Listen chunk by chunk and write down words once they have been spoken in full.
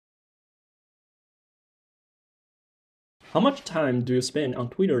How much time do you spend on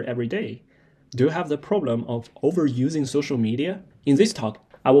Twitter every day? Do you have the problem of overusing social media? In this talk,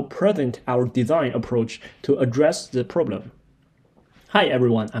 I will present our design approach to address the problem. Hi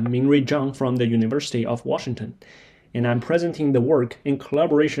everyone, I'm Mingrui Zhang from the University of Washington, and I'm presenting the work in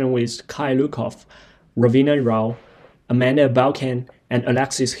collaboration with Kai Lukoff, Raveena, Amanda Baughan, and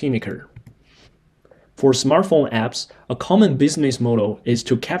Alexis Hiniker. For smartphone apps, a common business model is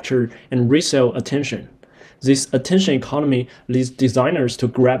to capture and resell attention. This attention economy leads designers to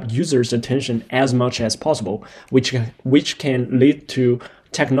grab users' attention as much as possible, which can lead to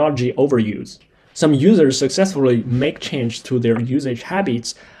technology overuse. Some users successfully make change to their usage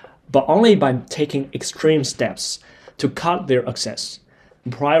habits, but only by taking extreme steps to cut their access.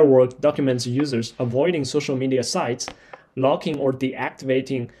 Prior work documents users avoiding social media sites, locking or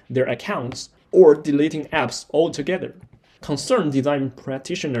deactivating their accounts, or deleting apps altogether. Concerned design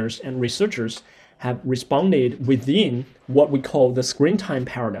practitioners and researchers have responded within what we call the screen time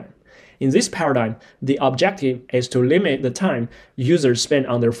paradigm. In this paradigm, the objective is to limit the time users spend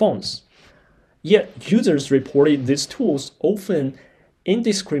on their phones. Yet, users reported these tools often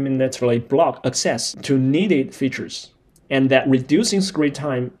indiscriminately block access to needed features, and that reducing screen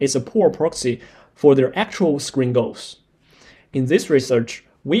time is a poor proxy for their actual screen goals. In this research,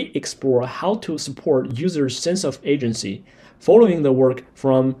 we explore how to support users' sense of agency, following the work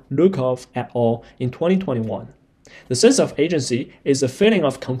from Lukoff et al. In 2021. The sense of agency is a feeling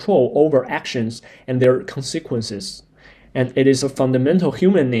of control over actions and their consequences, and it is a fundamental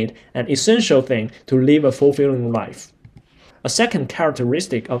human need and essential thing to live a fulfilling life. A second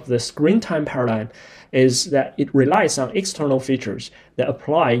characteristic of the screen time paradigm is that it relies on external features that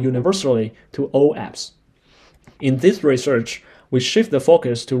apply universally to all apps. In this research, we shift the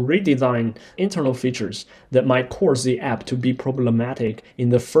focus to redesign internal features that might cause the app to be problematic in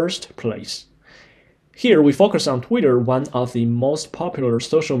the first place. Here, we focus on Twitter, one of the most popular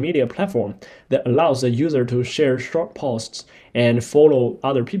social media platforms that allows the user to share short posts and follow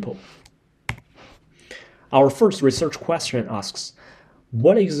other people. Our first research question asks,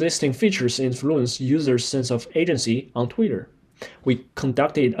 what existing features influence users' sense of agency on Twitter? We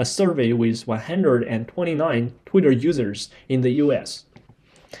conducted a survey with 129 Twitter users in the US.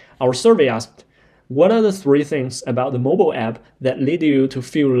 Our survey asked, what are the 3 things about the mobile app that lead you to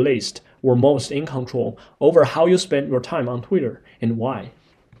feel least or most in control over how you spend your time on Twitter, and why?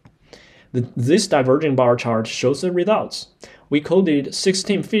 This diverging bar chart shows the results. We coded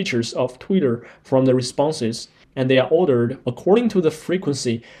 16 features of Twitter from the responses, and they are ordered according to the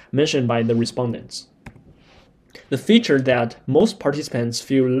frequency mentioned by the respondents. The feature that most participants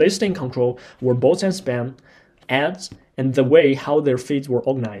feel least in control were bots and spam, ads, and the way how their feeds were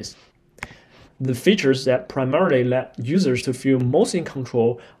organized. The features that primarily led users to feel most in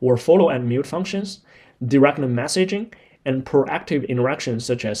control were follow and mute functions, direct messaging, and proactive interactions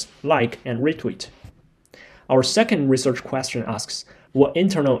such as like and retweet. Our second research question asks, what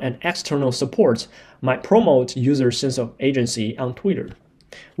internal and external supports might promote users' sense of agency on Twitter?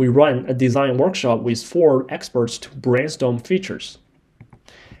 We ran a design workshop with 4 experts to brainstorm features.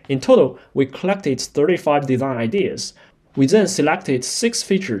 In total, we collected 35 design ideas. We then selected 6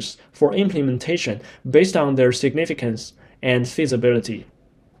 features for implementation based on their significance and feasibility.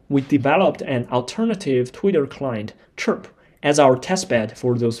 We developed an alternative Twitter client, Chirp, as our testbed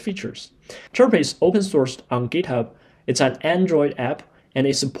for those features. Chirp is open sourced on GitHub. It's an Android app, and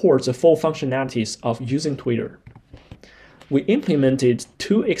it supports the full functionalities of using Twitter. We implemented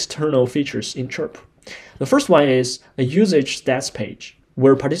 2 external features in Chirp. The first one is a usage stats page,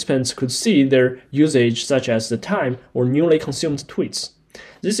 where participants could see their usage such as the time or newly consumed tweets.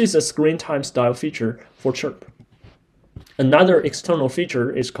 This is a screen time style feature for Chirp. Another external feature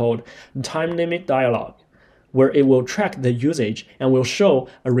is called time limit dialog, where it will track the usage and will show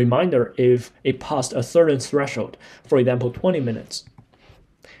a reminder if it passed a certain threshold, for example 20 minutes.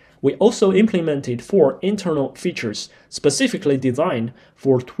 We also implemented 4 internal features specifically designed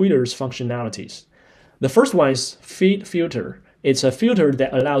for Twitter's functionalities. The first one is feed filter. It's a filter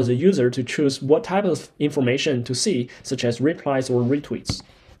that allows the user to choose what type of information to see, such as replies or retweets.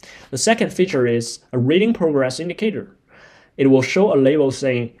 The second feature is a reading progress indicator. It will show a label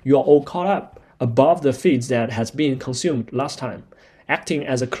saying you are all caught up above the feeds that has been consumed last time, acting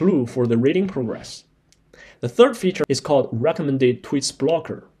as a clue for the reading progress. The third feature is called recommended tweets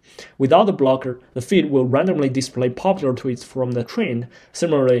blocker. Without the blocker, the feed will randomly display popular tweets from the trend,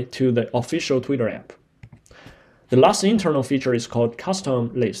 similarly to the official Twitter app. The last internal feature is called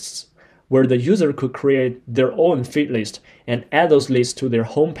custom lists, where the user could create their own feed list and add those lists to their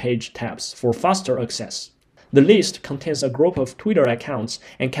homepage tabs for faster access. The list contains a group of Twitter accounts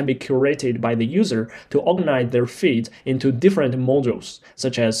and can be curated by the user to organize their feed into different modules,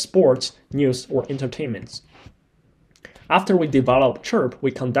 such as sports, news, or entertainment. After we developed Chirp,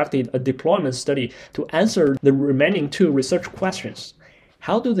 we conducted a deployment study to answer the remaining 2 research questions.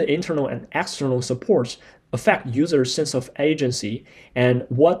 How do the internal and external supports affect users' sense of agency, and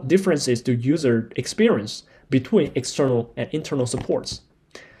what differences do users experience between external and internal supports?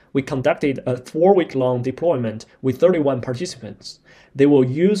 We conducted a 4-week-long deployment with 31 participants. They will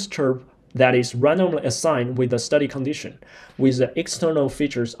use Chirp that is randomly assigned with the study condition, with the external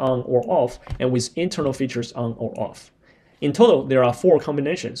features on or off, and with internal features on or off. In total, there are 4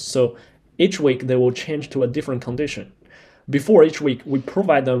 combinations, so each week they will change to a different condition. Before each week, we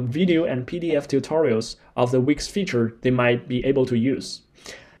provide them video and PDF tutorials of the week's feature they might be able to use.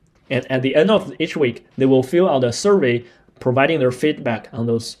 And at the end of each week, they will fill out a survey providing their feedback on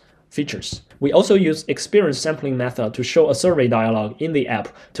those features. We also use experience sampling method to show a survey dialog in the app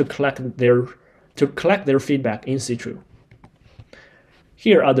to collect their feedback in situ.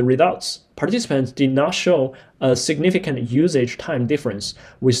 Here are the results. Participants did not show a significant usage time difference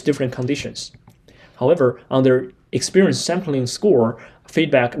with different conditions. However, on their experience sampling score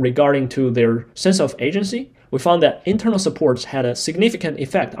feedback regarding to their sense of agency, we found that internal supports had a significant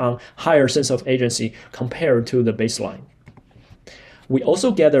effect on higher sense of agency compared to the baseline. We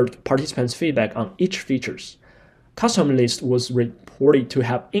also gathered participants' feedback on each features. Custom list was reported to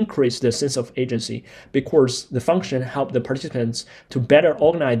have increased the sense of agency because the function helped the participants to better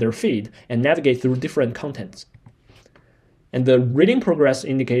organize their feed and navigate through different contents. And the reading progress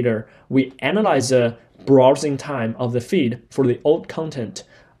indicator, we analyzed the browsing time of the feed for the old content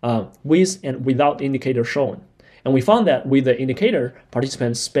with and without indicator shown. And we found that with the indicator,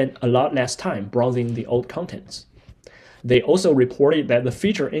 participants spent a lot less time browsing the old contents. They also reported that the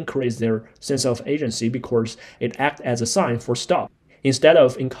feature increased their sense of agency because it acted as a sign for stop, instead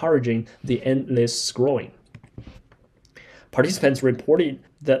of encouraging the endless scrolling. Participants reported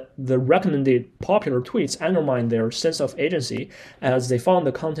that the recommended popular tweets undermined their sense of agency as they found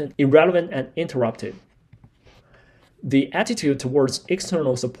the content irrelevant and interrupted. The attitude towards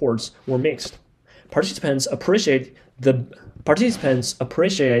external supports were mixed. Participants appreciated the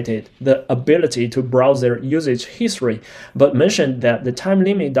ability to browse their usage history, but mentioned that the time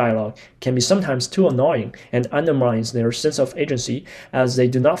limit dialog can be sometimes too annoying and undermines their sense of agency, as they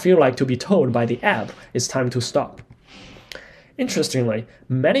do not feel like to be told by the app it's time to stop. Interestingly,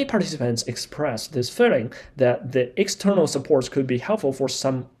 many participants expressed this feeling that the external supports could be helpful for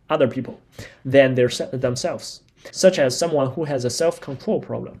some other people than themselves, such as someone who has a self-control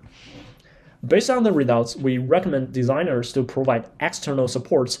problem. Based on the results, we recommend designers to provide external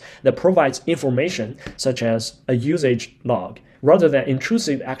supports that provides information, such as a usage log, rather than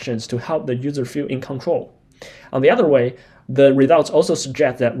intrusive actions to help the user feel in control. On the other way, the results also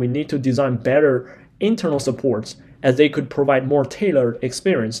suggest that we need to design better internal supports, as they could provide more tailored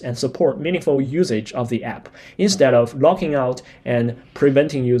experience and support meaningful usage of the app, instead of locking out and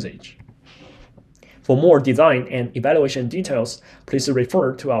preventing usage. For more design and evaluation details, please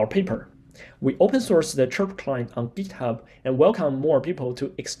refer to our paper. We open source the Chirp client on GitHub and welcome more people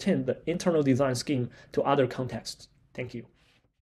to extend the internal design scheme to other contexts. Thank you.